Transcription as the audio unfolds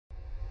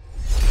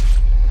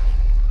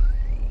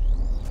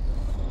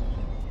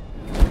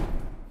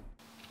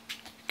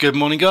Good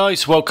morning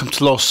guys, welcome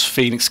to Los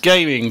Phoenix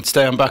Gaming.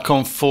 Today I'm back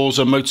on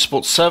Forza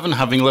Motorsport 7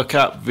 having a look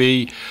at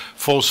the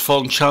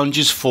Forzathon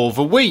challenges for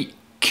the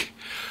week.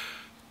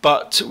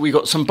 But we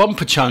got some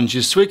bumper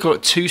challenges, so we've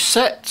got 2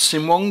 sets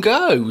in one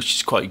go, which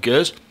is quite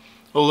good.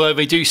 Although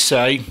they do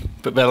say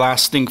that they're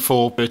lasting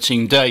for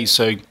 13 days,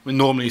 so we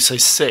normally say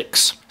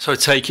 6. So I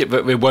take it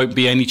that there won't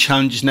be any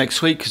challenges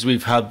next week because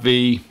we've had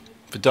the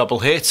double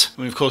hit.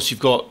 And of course you've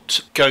got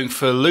Going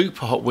for a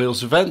Loop, a Hot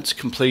Wheels event, to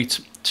complete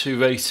 2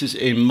 races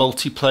in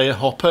multiplayer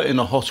hopper in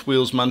a Hot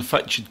Wheels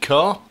manufactured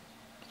car.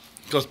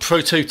 Got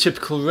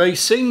prototypical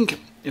racing.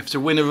 You have to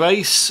win a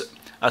race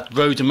at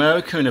Road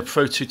America in a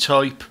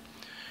prototype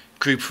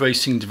group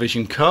racing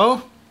division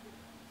car.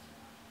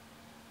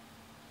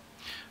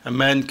 And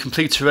then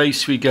complete a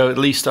race we go at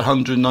least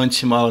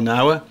 190 miles an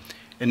hour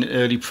in an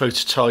early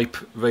prototype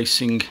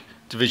racing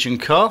division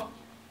car.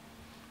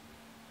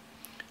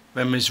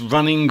 Then there's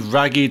running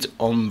ragged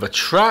on the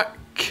track.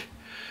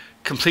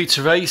 Complete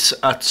a race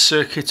at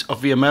Circuit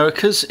of the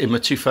Americas in the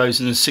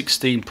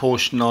 2016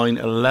 Porsche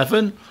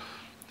 911.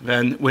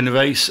 Then win a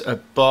race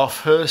at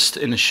Bathurst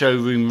in a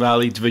showroom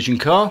rally division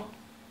car.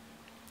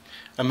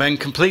 And then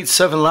complete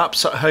 7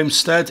 laps at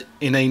Homestead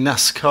in a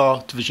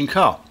NASCAR division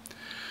car.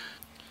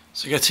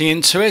 So getting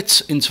into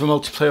it, into the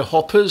multiplayer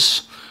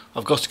hoppers,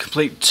 I've got to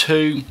complete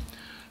 2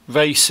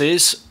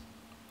 races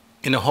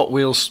in a Hot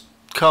Wheels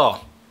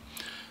car.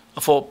 I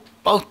thought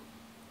I'll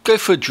go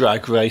for a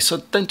drag race. I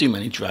don't do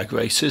many drag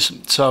races,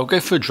 so I'll go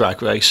for a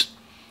drag race.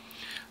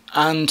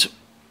 And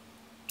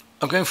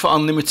I'm going for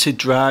unlimited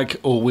drag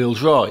all-wheel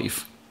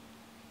drive.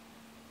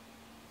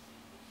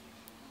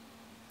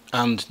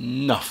 And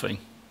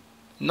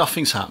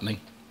nothing's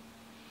happening.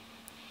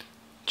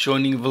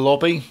 Joining the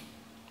lobby.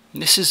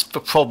 This is the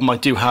problem I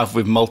do have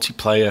with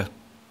multiplayer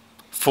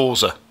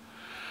Forza.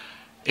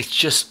 It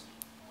just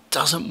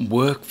doesn't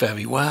work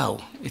very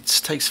well. It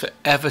takes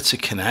forever to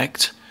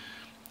connect,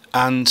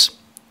 and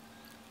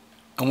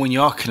when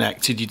you are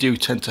connected you do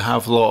tend to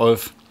have a lot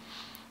of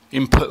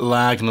input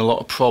lag and a lot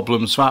of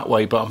problems that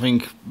way. But I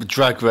think the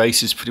drag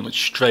race is pretty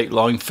much straight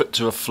line, foot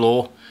to the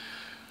floor.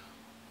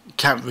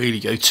 Can't really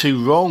go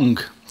too wrong,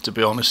 to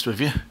be honest with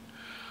you.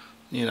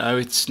 You know,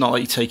 it's not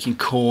like you're taking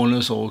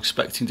corners or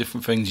expecting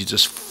different things, you're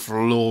just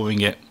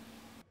flooring it.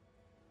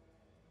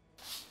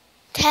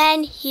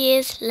 10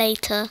 years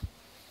later.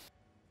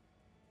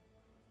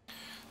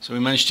 So we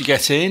managed to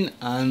get in,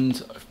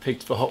 and I've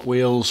picked the Hot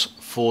Wheels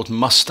Ford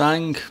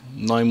Mustang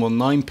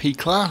 919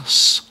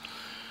 P-Class.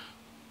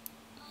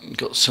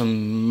 Got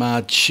some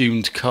mad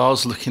tuned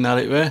cars looking at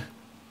it there.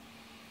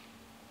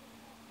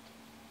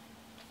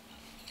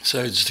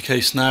 So just a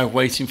case now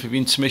waiting for the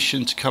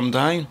intermission to come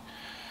down.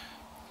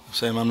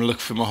 So I'm going to look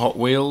for my Hot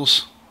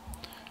Wheels.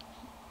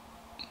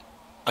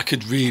 I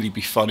could really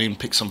be funny and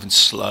pick something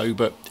slow,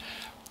 but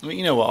I mean,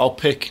 you know what, I'll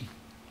pick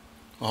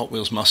a Hot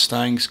Wheels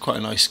Mustang. It's quite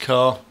a nice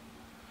car.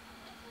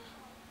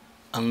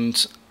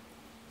 And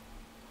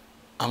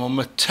I'm on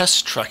my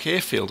test track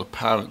airfield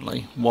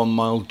apparently, 1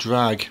 mile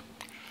drag.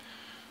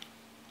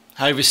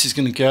 How this is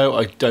going to go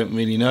I don't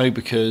really know,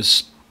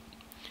 because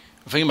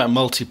the thing about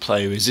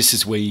multiplayer is this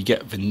is where you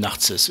get the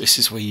nutters. This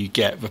is where you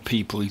get the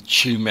people who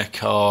tune their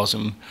cars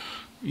and,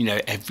 you know,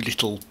 every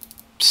little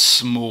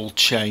small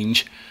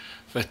change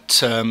that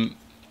to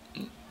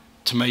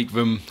make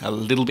them a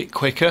little bit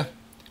quicker.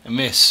 And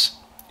this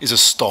is a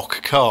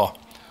stock car.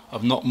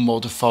 I've not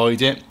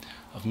modified it,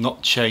 I've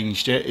not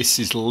changed it. This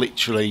is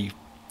literally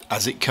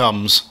as it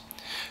comes.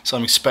 So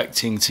I'm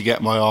expecting to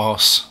get my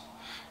arse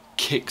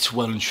kicked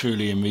well and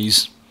truly in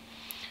these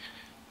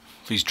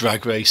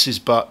drag races,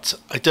 but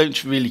I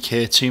don't really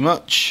care too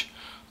much.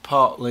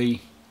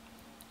 Partly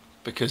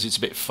because it's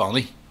a bit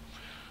funny,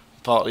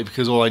 partly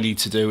because all I need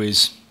to do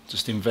is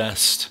just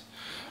invest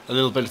a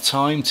little bit of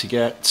time to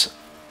get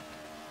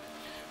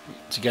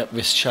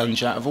this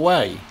challenge out of the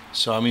way.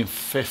 So I'm in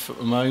 5th at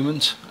the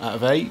moment out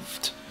of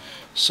 8th,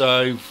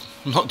 so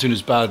I'm not doing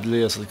as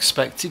badly as I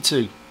expected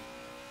to.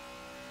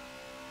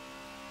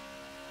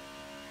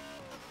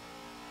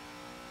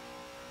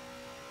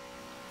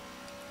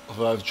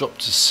 Although I've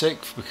dropped to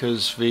 6th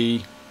because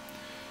the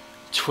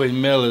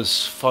twin mill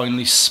has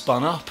finally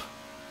spun up.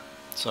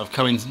 So I've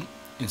come in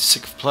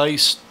 6th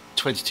place,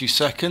 22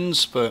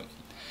 seconds, but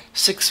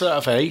 6th out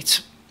of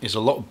 8 is a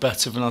lot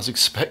better than I was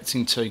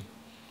expecting to.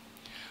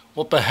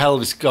 What the hell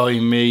this guy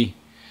in me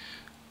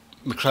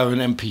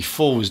McLaren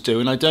MP4 was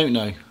doing, I don't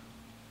know.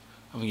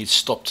 I think he'd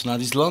stopped and had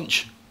his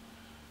lunch.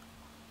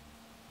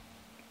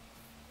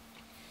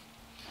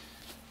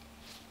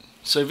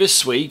 So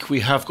this week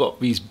we have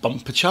got these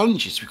bumper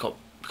challenges. We've got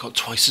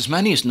twice as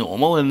many as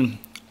normal, and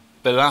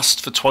they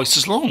last for twice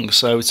as long.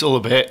 So it's all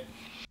a bit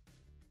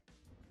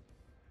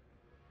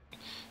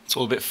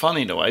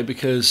funny in a way,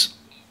 because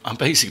I'm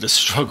basically going to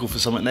struggle for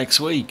something next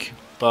week.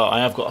 But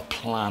I have got a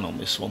plan on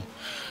this one,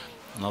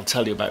 and I'll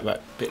tell you about that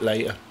a bit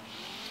later.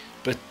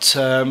 But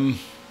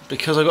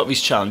because I got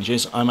these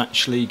challenges, I'm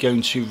actually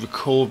going to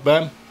record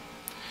them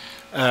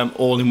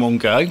all in one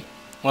go.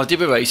 Well, I did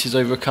the races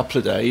over a couple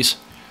of days,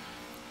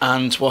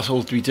 and what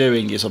I'll be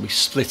doing is I'll be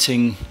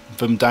splitting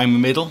them down the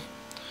middle.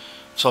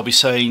 So I'll be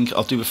saying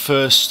I'll do the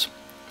first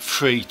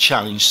 3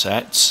 challenge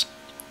sets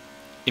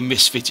in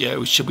this video,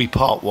 which should be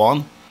part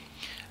 1,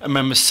 and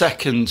then the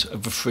second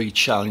of the 3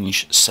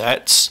 challenge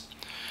sets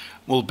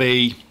will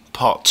be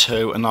part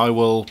 2, and I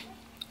will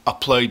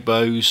upload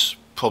those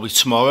probably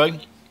tomorrow,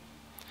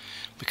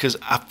 because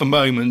at the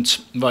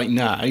moment, right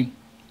now,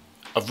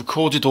 I've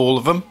recorded all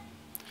of them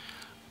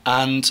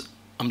and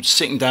I'm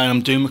sitting down,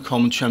 I'm doing my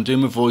commentary, I'm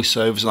doing my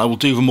voiceovers, and I will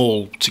do them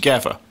all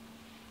together.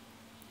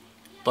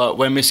 But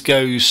when this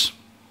goes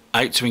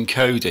out to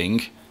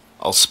encoding,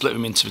 I'll split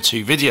them into the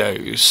 2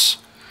 videos.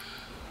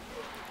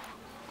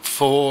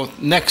 For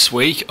next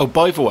week, oh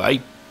by the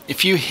way,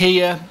 if you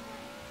hear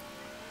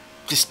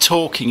this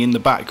talking in the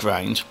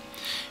background,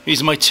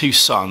 these are my 2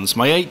 sons,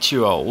 my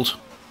 8-year-old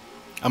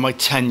and my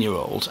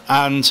 10-year-old.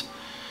 And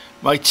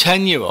my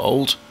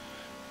 10-year-old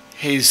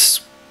is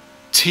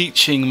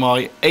teaching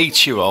my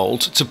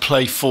 8-year-old to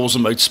play Forza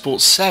Motorsport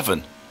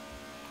 7.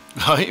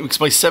 Right? Because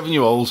my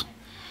 7-year-old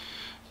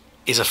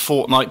is a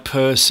Fortnite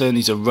person,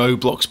 he's a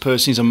Roblox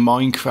person, he's a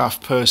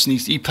Minecraft person,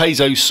 he plays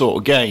those sort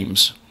of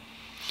games.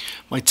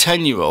 My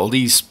 10-year-old,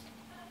 he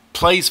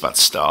plays that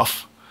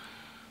stuff,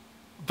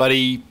 but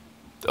he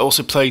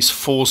also plays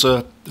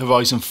Forza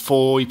Horizon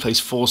 4, he plays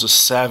Forza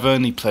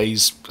 7, he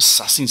plays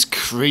Assassin's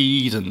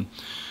Creed and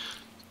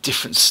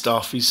different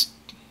stuff. He's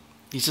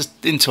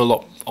just into a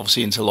lot,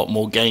 obviously into a lot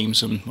more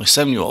games than my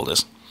 7-year-old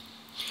is.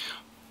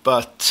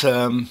 But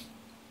the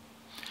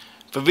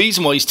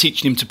reason why he's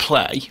teaching him to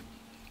play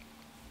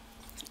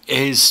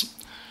is,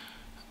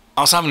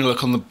 I was having a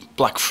look on the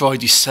Black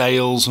Friday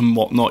sales and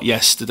whatnot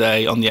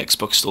yesterday on the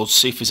Xbox store to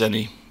see if there's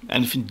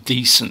anything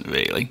decent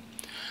really,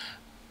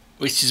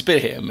 which is a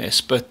bit hit and miss.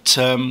 But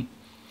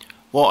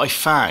what I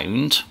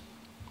found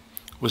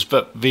was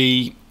that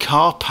the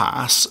car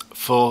pass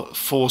for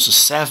Forza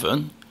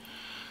 7,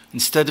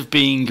 instead of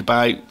being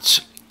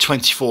about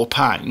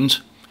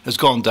 £24, has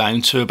gone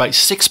down to about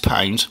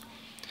 £6.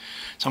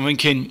 So I'm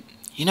thinking,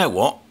 you know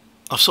what,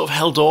 I've sort of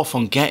held off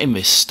on getting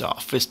this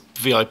stuff, this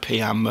VIP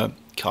and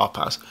car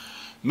pass,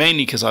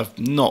 mainly because I've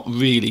not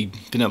really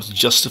been able to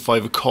justify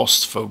the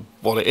cost for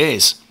what it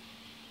is.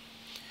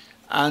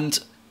 And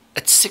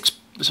at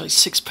it's like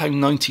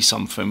 £6.90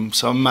 something,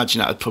 so I imagine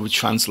that would probably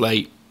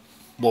translate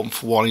 1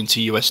 for 1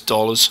 into US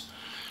dollars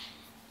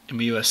in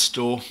the US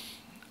store.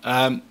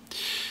 And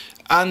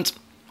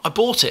I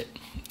bought it,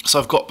 so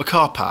I've got the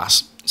car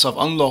pass, so I've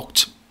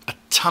unlocked a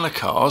ton of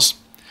cars,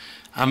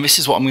 and this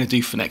is what I'm going to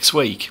do for next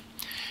week.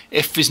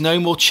 If there's no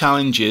more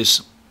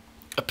challenges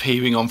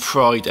appearing on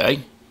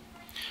Friday,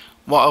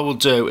 what I will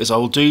do is I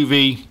will do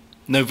the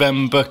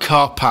November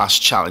car pass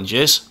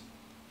challenges,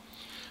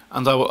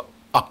 and I will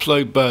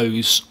upload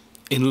those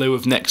in lieu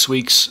of next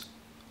week's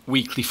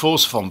weekly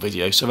Forzathon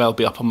video, so they'll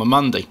be up on my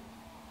Monday.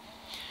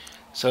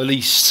 So at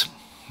least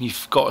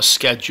you've got a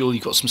schedule,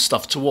 you've got some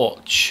stuff to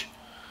watch.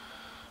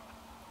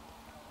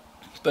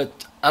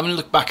 But having a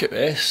look back at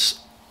this,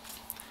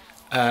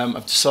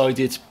 I've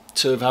decided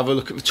to have a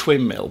look at the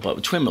twin mill, but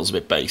the twin mill's a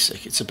bit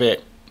basic. It's a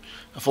bit,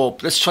 I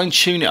thought, let's try and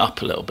tune it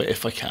up a little bit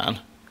if I can,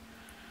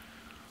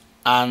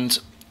 and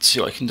see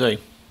what I can do.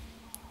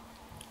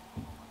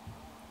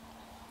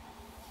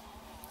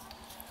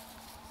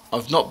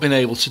 I've not been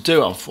able to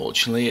do it,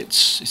 unfortunately. It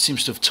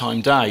seems to have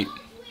timed out.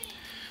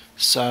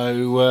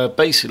 So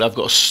basically I've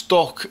got a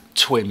stock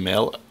twin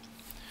mill.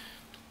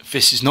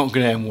 This is not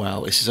going to end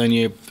well. This is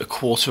only a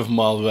quarter of a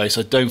mile race.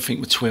 I don't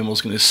think the twin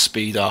mill's going to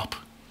speed up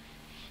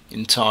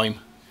in time.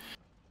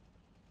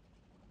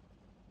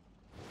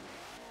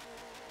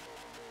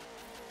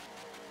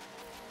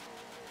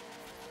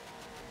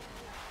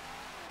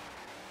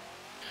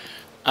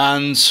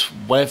 And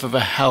wherever the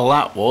hell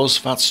that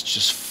was, that's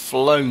just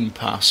flown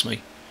past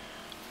me.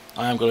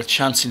 I haven't got a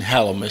chance in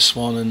hell on this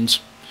one, and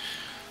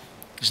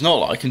there's not a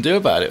lot I can do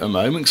about it at the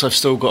moment, because I've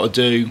still got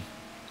to do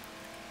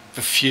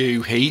the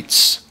few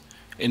heats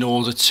in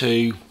order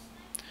to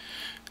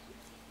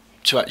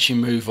actually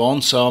move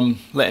on. So I'm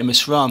letting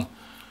this run.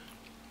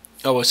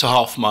 Oh, it's a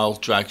half-mile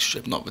drag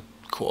strip, not the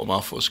quarter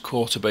mile, for it's a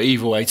quarter, but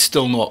either way it's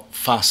still not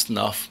fast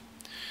enough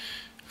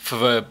for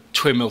the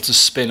twin mill to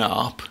spin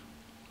up,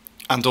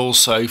 and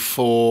also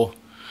for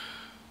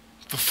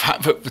the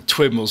fact that the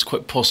twin mill's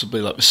quite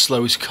possibly like the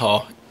slowest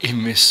car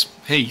in this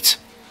heat.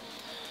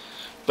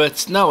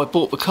 But no, I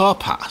bought the car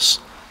pass,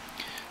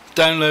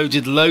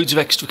 downloaded loads of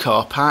extra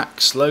car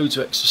packs, loads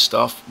of extra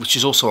stuff, which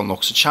is also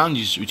unlocks the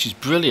challenges, which is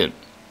brilliant.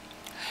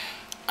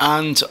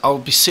 And I'll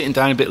be sitting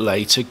down a bit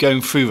later,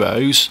 going through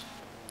those,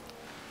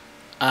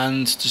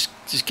 and just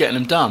getting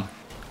them done.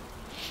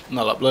 And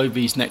I'll upload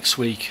these next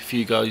week for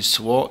you guys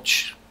to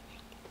watch.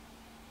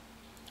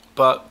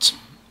 But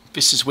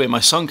this is where my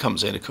son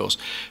comes in, of course.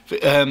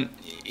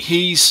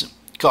 He's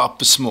got up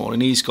this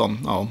morning, he's gone,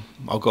 oh,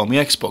 I'll go on the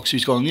Xbox.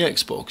 He's gone on the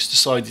Xbox,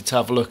 decided to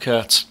have a look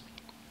at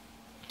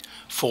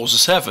Forza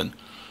 7.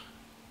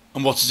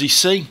 And what does he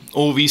see?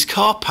 All these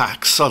car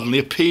packs suddenly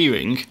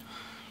appearing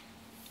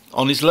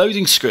on his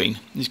loading screen.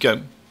 He's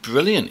going,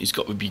 brilliant. He's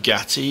got the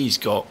Bugatti, he's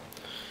got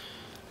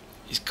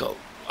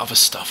other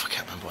stuff. I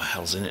can't remember what the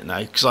hell's in it now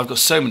because I've got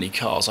so many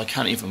cars I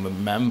can't even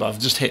remember. I've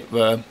just hit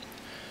the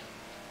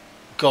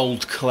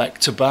gold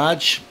collector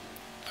badge,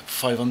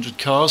 500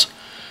 cars.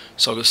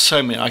 So I've got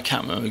so many, I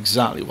can't remember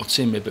exactly what's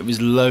in there, but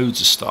there's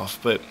loads of stuff.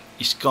 But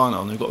he's gone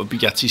on, they've got a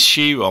Bugatti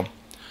Chiron,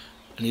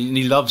 and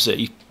he loves it.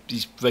 He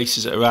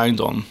races it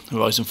around on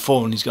Horizon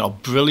 4, and he's going, oh,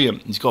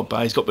 brilliant. He's got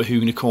the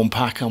unicorn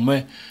pack on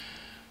there,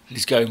 and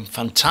he's going,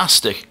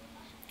 fantastic.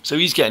 So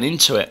he's getting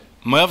into it.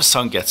 My other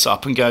son gets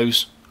up and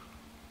goes,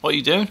 what are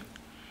you doing?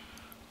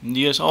 And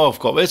he goes, oh, I've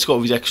got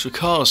all these extra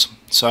cars.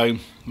 So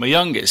my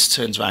youngest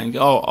turns around and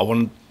goes, oh, I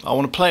want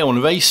to play, I want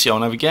to race you, I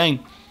want to have a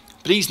game.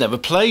 But he's never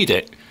played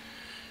it.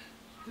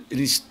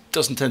 He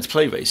doesn't tend to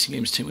play racing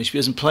games too much, but he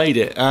hasn't played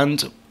it.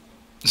 And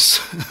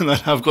then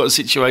I've got a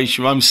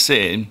situation where I'm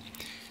sitting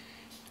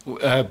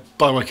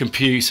by my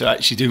computer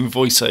actually doing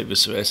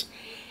voiceovers for this,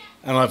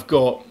 and I've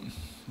got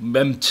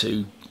them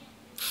two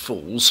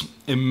fools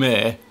in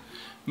there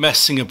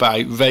messing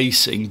about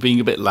racing, being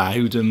a bit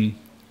loud, and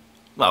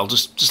well,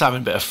 just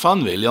having a bit of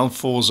fun really on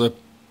Forza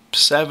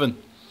 7.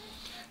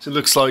 So it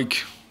looks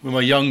like with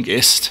my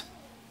youngest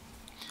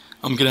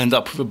I'm going to end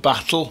up with a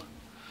battle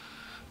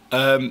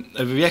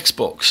over the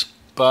Xbox.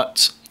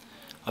 But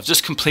I've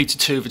just completed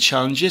 2 of the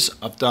challenges.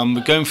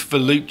 We're going for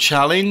the loop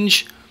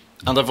challenge,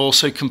 and I've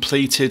also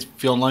completed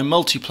the online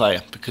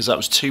multiplayer because that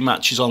was 2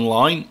 matches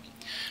online.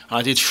 And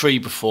I did 3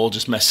 before,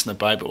 just messing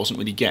about, but wasn't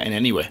really getting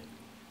anywhere.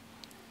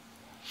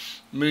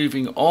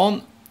 Moving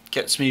on,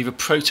 gets me the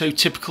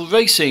prototypical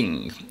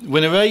racing.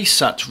 Win a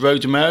race at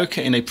Road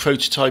America in a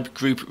prototype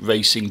group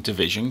racing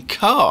division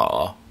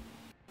car.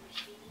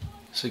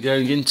 So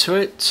going into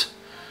it,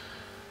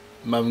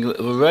 I'm having a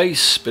little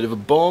race, bit of a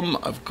bomb.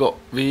 I've got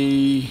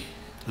the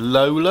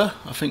Lola,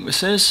 I think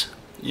this is.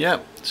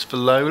 Yep, it's the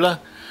Lola.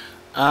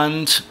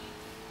 And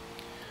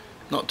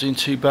not doing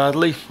too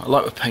badly. I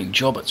like the paint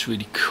job, it's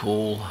really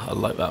cool. I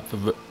like that,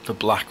 the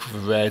black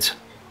with the red.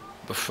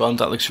 The front,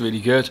 that looks really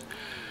good.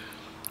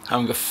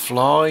 Having a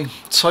fly.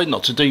 Decided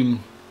not to do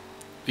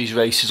these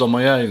races on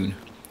my own,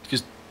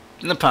 because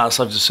in the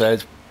past I've just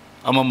said,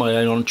 I'm on my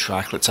own on a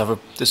track, let's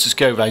just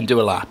go around and do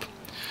a lap.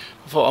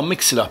 I thought I'll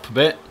mix it up a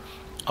bit.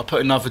 I'll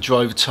put another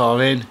driver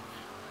tar in,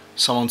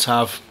 someone to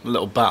have a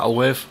little battle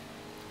with.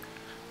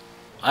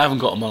 I haven't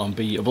got them on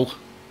unbeatable.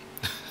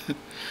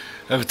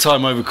 Every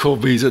time I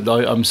record these at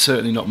night, I'm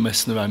certainly not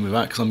messing around with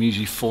that because I'm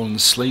usually falling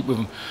asleep with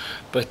them.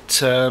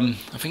 But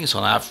I think it's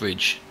on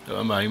average at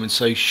the moment,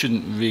 so it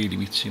shouldn't really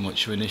be too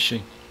much of an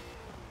issue.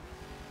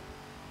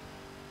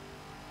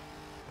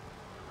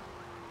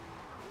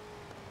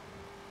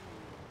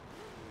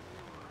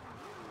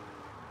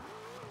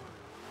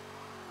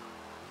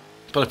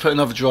 But I put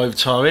another driver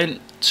tar in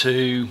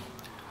to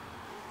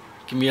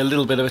give me a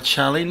little bit of a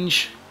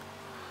challenge.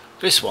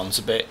 This one's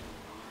a bit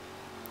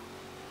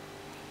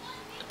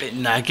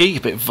naggy,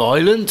 a bit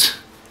violent.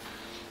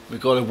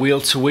 We've got a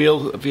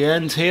wheel-to-wheel at the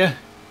end here,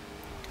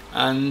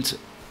 and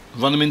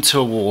run them into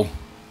a wall.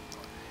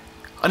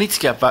 I need to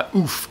get that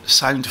oof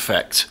sound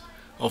effect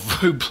of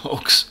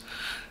roadblocks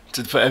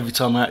to put every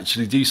time I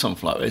actually do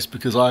something like this,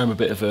 because I am a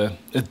bit of a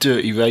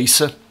dirty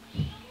racer.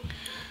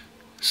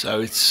 So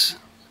it's,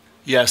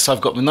 yes,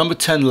 I've got the number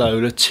 10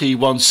 loader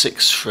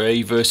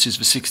T163 versus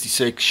the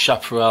 66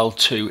 Chaparral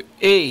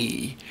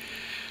 2E.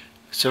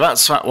 So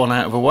that's that one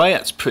out of the way.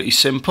 That's pretty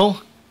simple.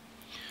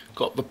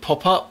 Got the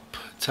pop-up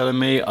telling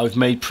me I've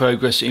made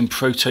progress in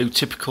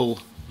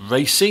prototypical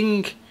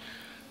racing.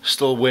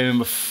 Still wearing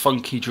my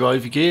funky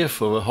driver gear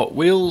for the Hot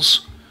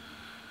Wheels.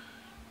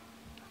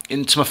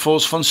 Into my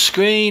Forzathon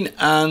screen,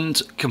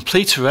 and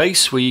complete a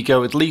race where you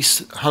go at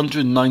least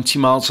 190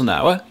 miles an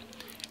hour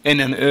in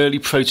an early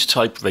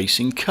prototype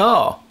racing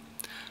car.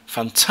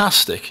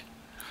 Fantastic.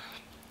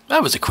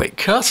 That was a quick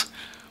cut.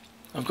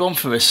 I've gone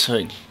for this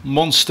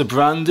monster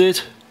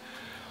branded,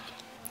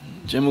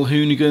 General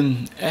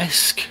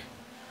Hoonigan-esque.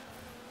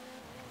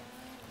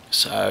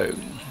 So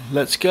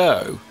let's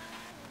go.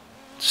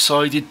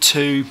 Decided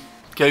to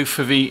go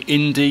for the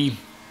Indy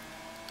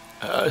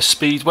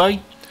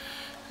Speedway,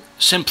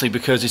 simply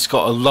because it's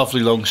got a lovely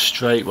long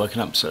straight where I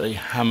can absolutely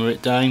hammer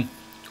it down.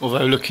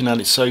 Although looking at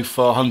it so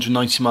far,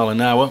 190 mile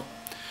an hour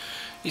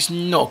is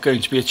not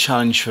going to be a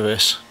challenge for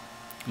this.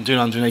 I'm doing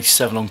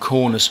 187 on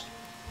corners.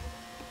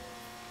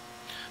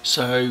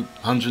 So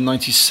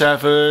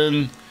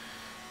 197,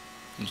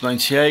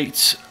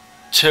 198,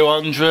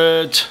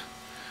 200,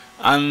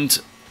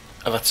 and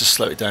I've had to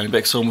slow it down a bit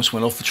because I almost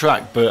went off the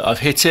track, but I've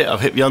hit it.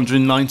 I've hit the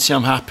 190,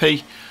 I'm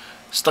happy.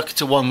 Stuck it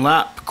to 1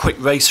 lap, quick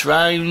race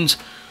round,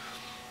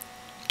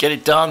 get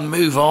it done,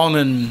 move on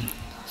and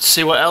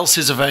see what else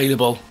is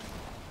available.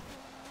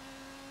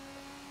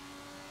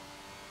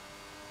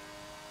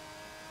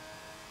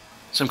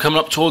 So I'm coming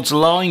up towards the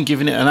line,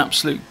 giving it an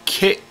absolute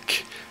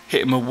kick,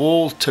 hitting my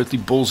wall,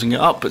 totally ballsing it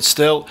up, but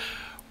still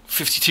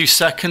 52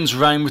 seconds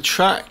round the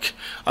track.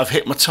 I've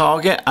hit my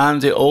target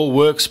and it all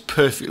works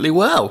perfectly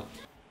well.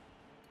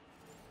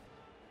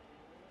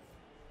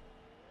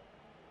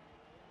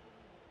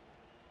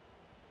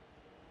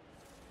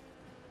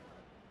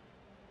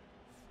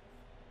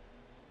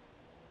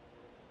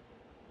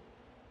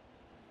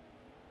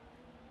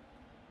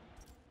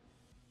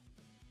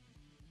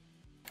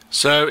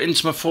 So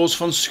into my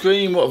Forzathon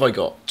screen, what have I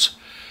got?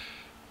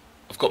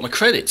 I've got my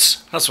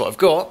credits, that's what I've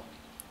got.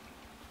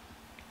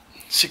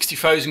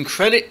 60,000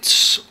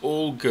 credits,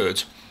 all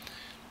good.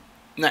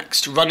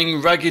 Next,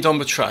 running ragged on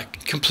the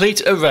track.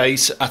 Complete a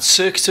race at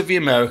Circuit of the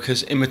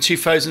Americas in the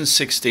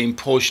 2016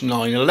 Porsche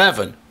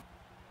 911.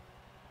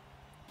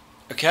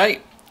 Okay,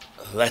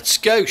 let's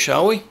go,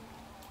 shall we?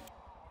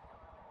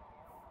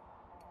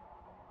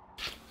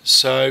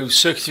 So,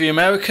 Circuit of the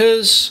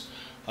Americas,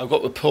 I've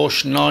got the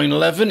Porsche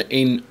 911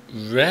 in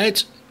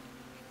red.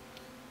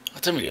 I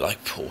don't really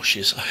like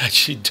Porsches, I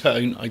actually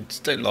don't. I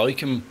just don't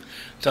like them.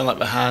 Don't like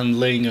the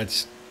handling. I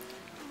just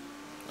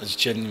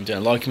genuinely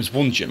don't like them. There's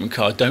one German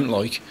car I don't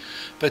like,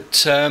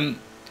 but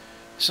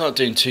it's not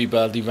doing too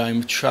badly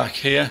around the track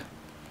here.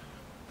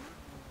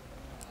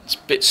 It's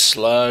a bit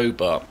slow,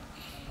 but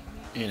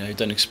you know,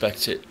 don't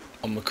expect it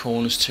on the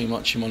corners too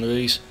much in one of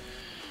these.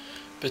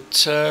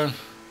 But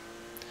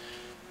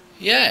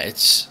yeah,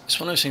 it's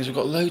one of those things. We've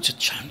got loads of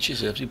challenges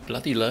here,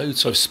 bloody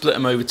loads. So I've split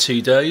them over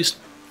 2 days.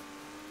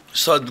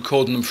 Started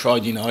recording them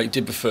Friday night,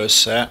 did the first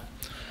set,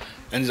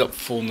 ended up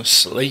falling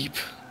asleep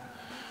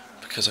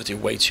because I do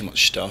way too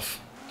much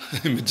stuff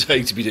in the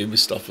day to be doing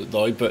this stuff at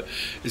night, but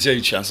it's the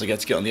only chance I get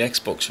to get on the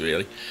Xbox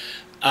really.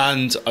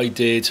 And I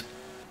did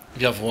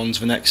the other ones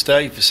the next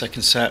day, the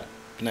second set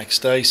the next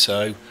day,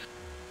 so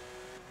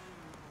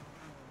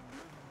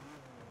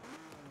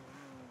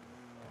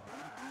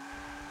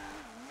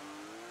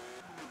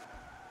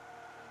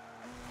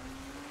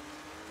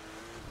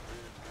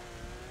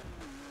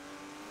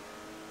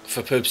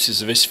for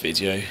purposes of this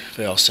video,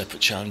 they are separate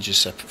challenges,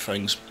 separate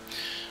things.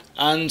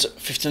 And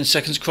 15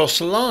 seconds across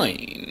the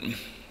line.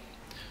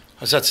 I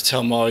just had to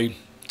tell my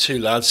 2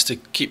 lads to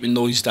keep the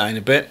noise down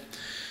a bit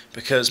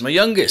because my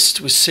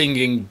youngest was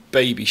singing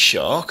Baby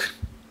Shark.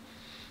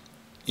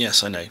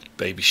 Yes, I know,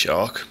 Baby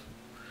Shark.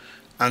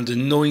 And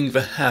annoying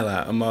the hell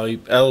out of my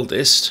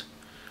eldest,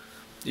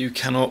 who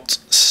cannot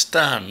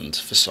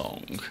stand the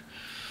song.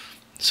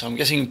 So I'm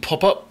getting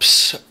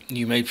pop-ups.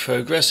 You made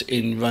progress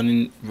in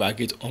running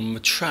ragged on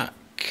the track.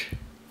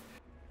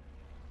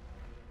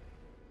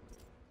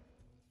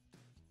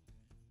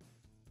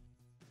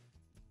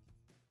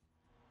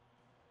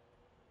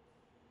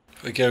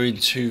 We go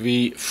into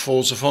the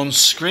Forzathon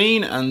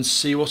screen and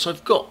see what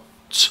I've got.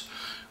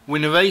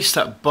 Win a race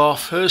at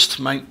Bathurst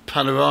Mount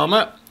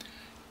Panorama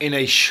in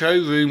a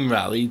showroom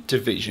rally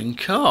division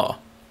car.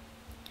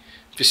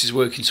 This is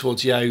working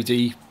towards the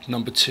Audi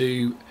number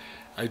 2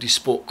 Audi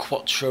Sport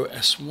Quattro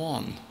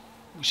S1,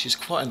 which is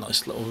quite a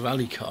nice little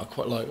rally car,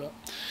 quite like that.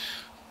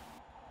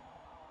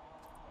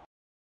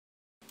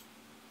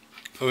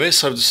 For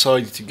this I've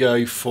decided to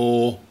go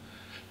for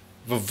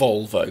the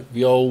Volvo,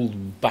 the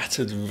old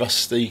battered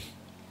rusty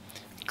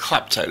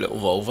clapped out little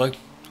Volvo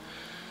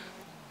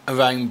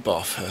around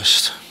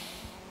Bathurst.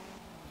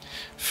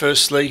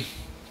 Firstly,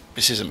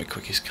 this isn't the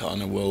quickest car in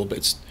the world,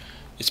 but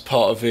it's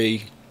part of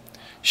the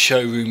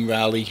showroom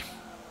rally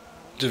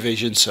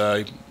division,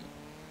 so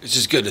it's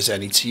as good as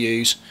any to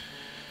use,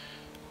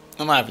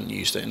 and I haven't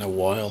used it in a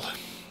while.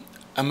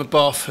 And the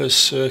Bathurst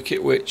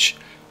circuit, which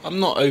I'm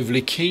not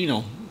overly keen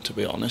on, to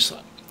be honest.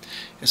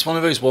 It's one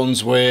of those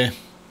ones where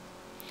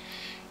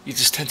you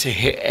just tend to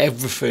hit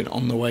everything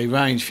on the way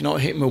round. If you're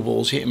not hitting the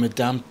walls, you're hitting the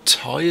damn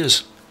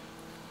tyres.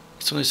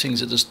 It's one of those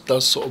things that just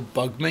does sort of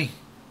bug me.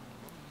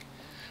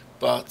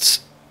 But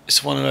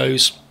it's one of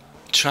those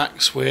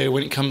tracks where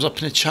when it comes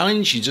up in a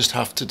challenge, you just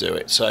have to do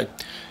it. So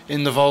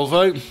in the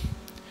Volvo,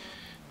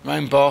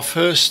 around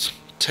Bathurst,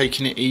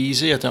 taking it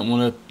easy. I don't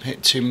want to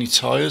hit too many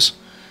tyres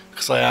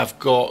because I have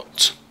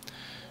got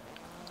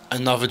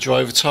another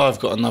driver tyre. I've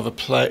got another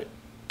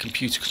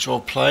computer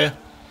controlled player,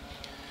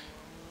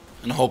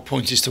 and the whole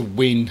point is to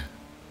win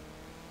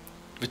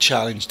the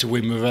challenge, to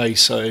win the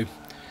race. So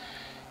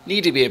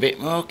need to be a bit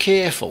more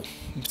careful,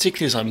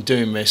 particularly as I'm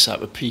doing this at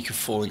the peak of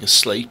falling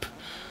asleep.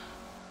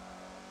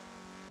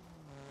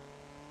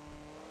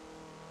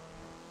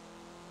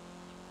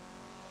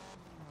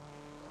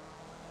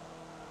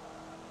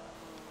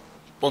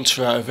 Once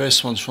we're out of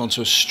this, once we're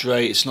onto a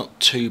straight, it's not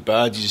too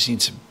bad. You just need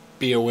to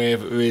be aware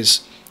that there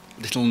is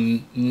a little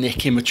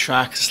nick in the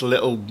track, just a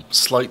little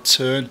slight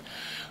turn,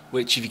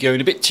 which if you're going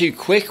a bit too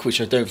quick,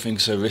 which I don't think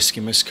is a risk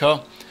in this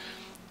car,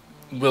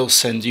 will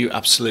send you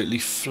absolutely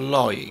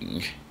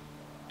flying.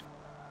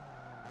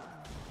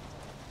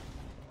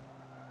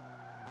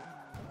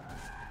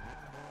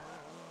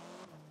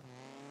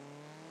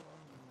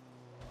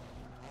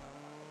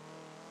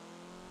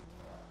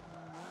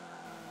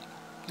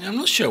 I'm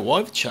not sure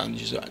why the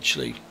challenges are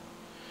actually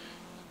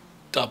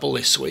double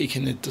this week,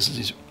 and it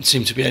doesn't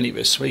seem to be any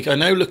this week. I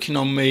know looking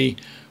on the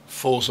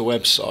Forza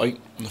website,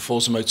 on the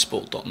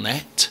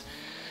forzamotorsport.net,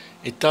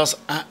 it does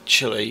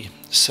actually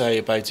say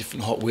about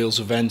different Hot Wheels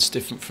events,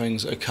 different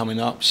things that are coming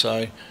up,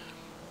 so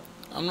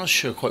I'm not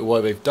sure quite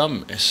why they've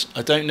done this.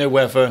 I don't know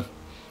whether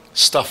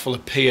stuff will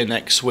appear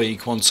next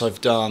week once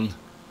I've done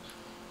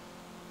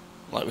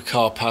like the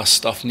car pass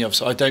stuff and the other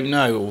side. I don't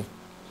know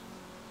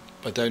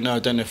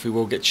if we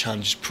will get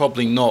challenges.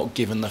 Probably not,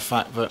 given the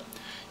fact that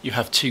you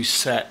have 2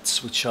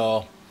 sets which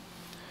are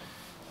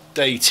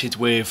updated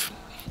with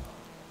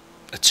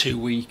a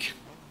 2-week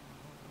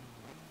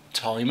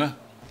timer,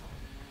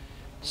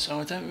 so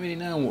I don't really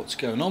know what's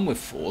going on with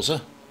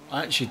Forza.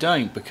 I actually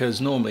don't, because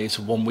normally it's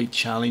a 1-week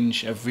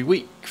challenge every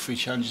week, 3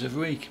 challenges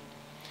every week.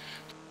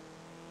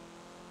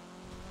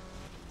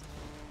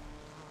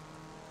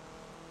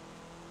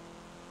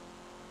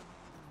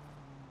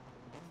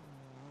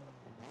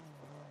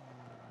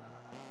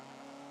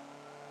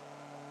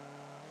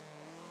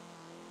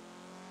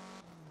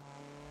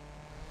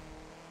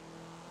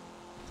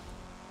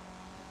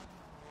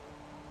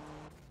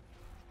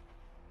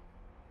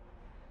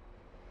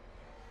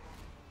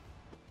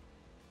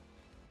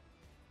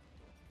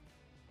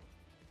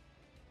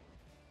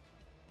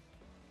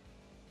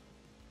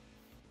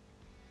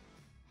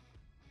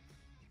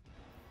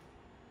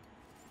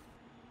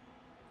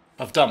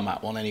 I've done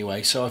that one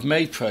anyway, so I've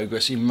made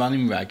progress in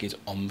running ragged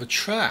on the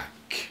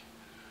track.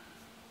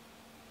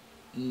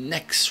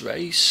 Next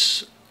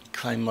race,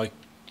 claim my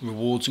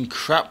rewards and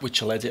crap,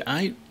 which I'll edit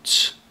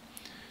out.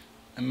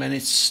 And then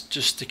it's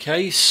just a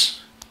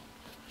case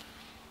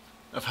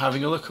of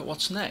having a look at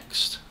what's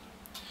next.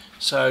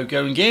 So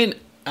going in,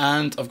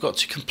 and I've got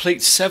to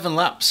complete 7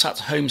 laps at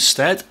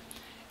Homestead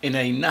in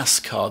a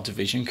NASCAR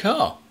division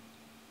car.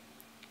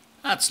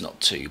 That's not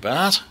too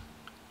bad.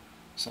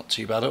 It's not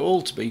too bad at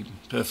all, to be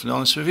perfectly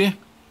honest with you.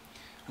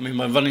 I mean,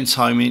 my running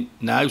time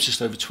now is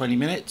just over 20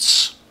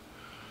 minutes.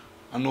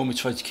 I normally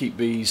try to keep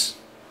these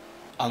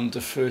under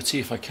 30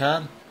 if I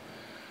can.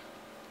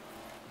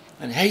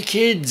 And hey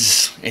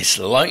kids, it's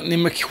Lightning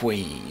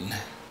McQueen.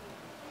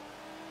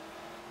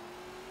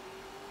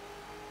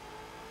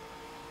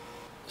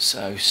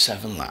 So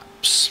 7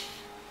 laps.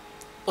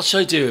 What should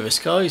I do with this,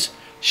 guys?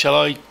 Shall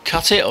I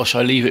cut it or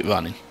shall I leave it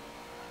running?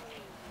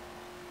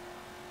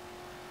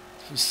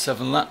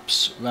 7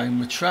 laps round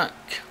the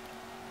track,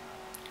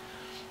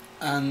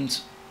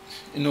 and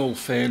in all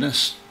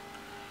fairness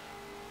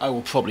I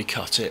will probably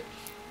cut it,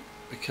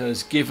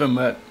 because given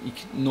that you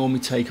can normally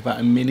take about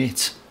a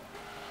minute,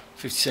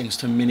 50 seconds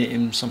to a minute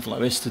in something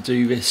like this to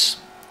do this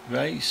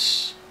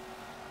race.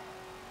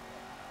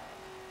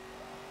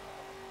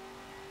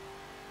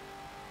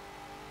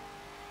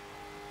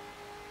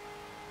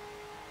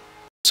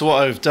 So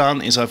what I've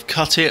done is I've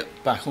cut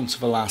it back onto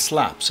the last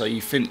lap, so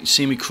you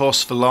see me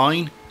cross the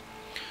line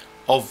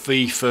of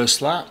the first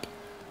lap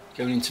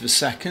going into the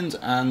second,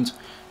 and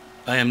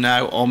I am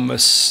now on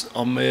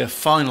the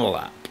final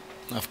lap.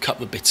 I've cut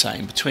the bits out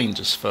in between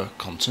just for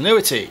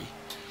continuity,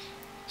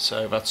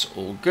 so that's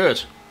all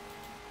good.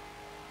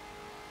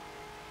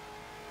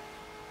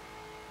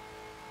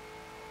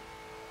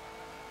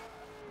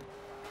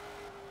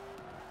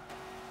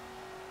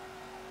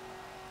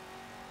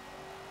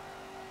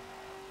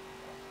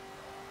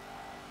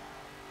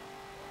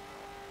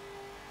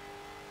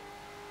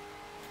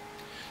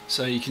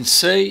 So you can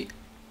see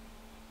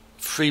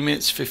 3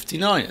 minutes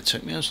 59 it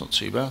took me. That's not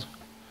too bad.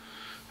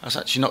 That's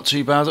actually not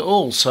too bad at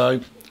all.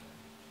 So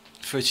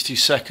 32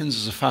 seconds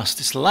is the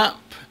fastest lap.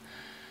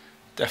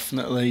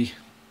 Definitely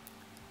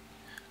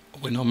a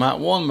win on that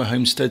one. The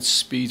Homestead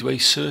Speedway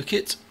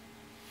circuit.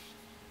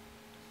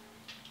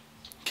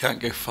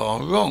 Can't go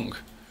far wrong.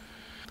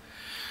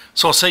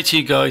 So I'll say to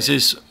you guys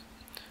is,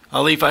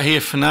 I'll leave that here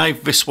for now.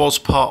 This was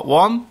part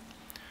 1.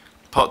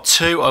 Part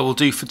 2 I will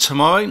do for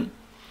tomorrow.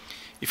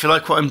 If you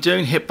like what I'm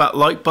doing, hit that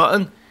like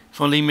button. If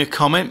you want to leave me a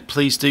comment,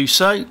 please do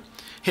so.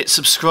 Hit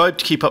subscribe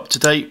to keep up to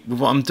date with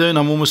what I'm doing.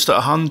 I'm almost at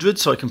 100,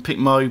 so I can pick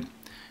my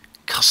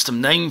custom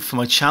name for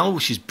my channel,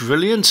 which is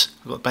brilliant.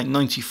 I've got about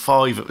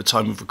 95 at the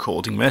time of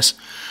recording this,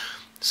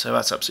 so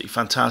that's absolutely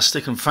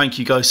fantastic. And thank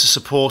you guys for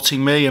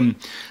supporting me and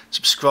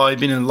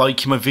subscribing and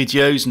liking my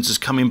videos and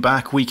just coming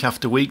back week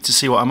after week to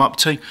see what I'm up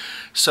to.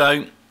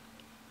 So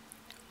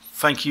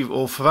thank you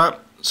all for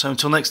that. So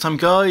until next time,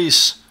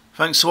 guys,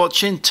 thanks for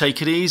watching,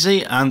 take it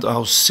easy, and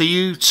I'll see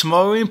you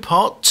tomorrow in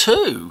part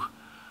 2.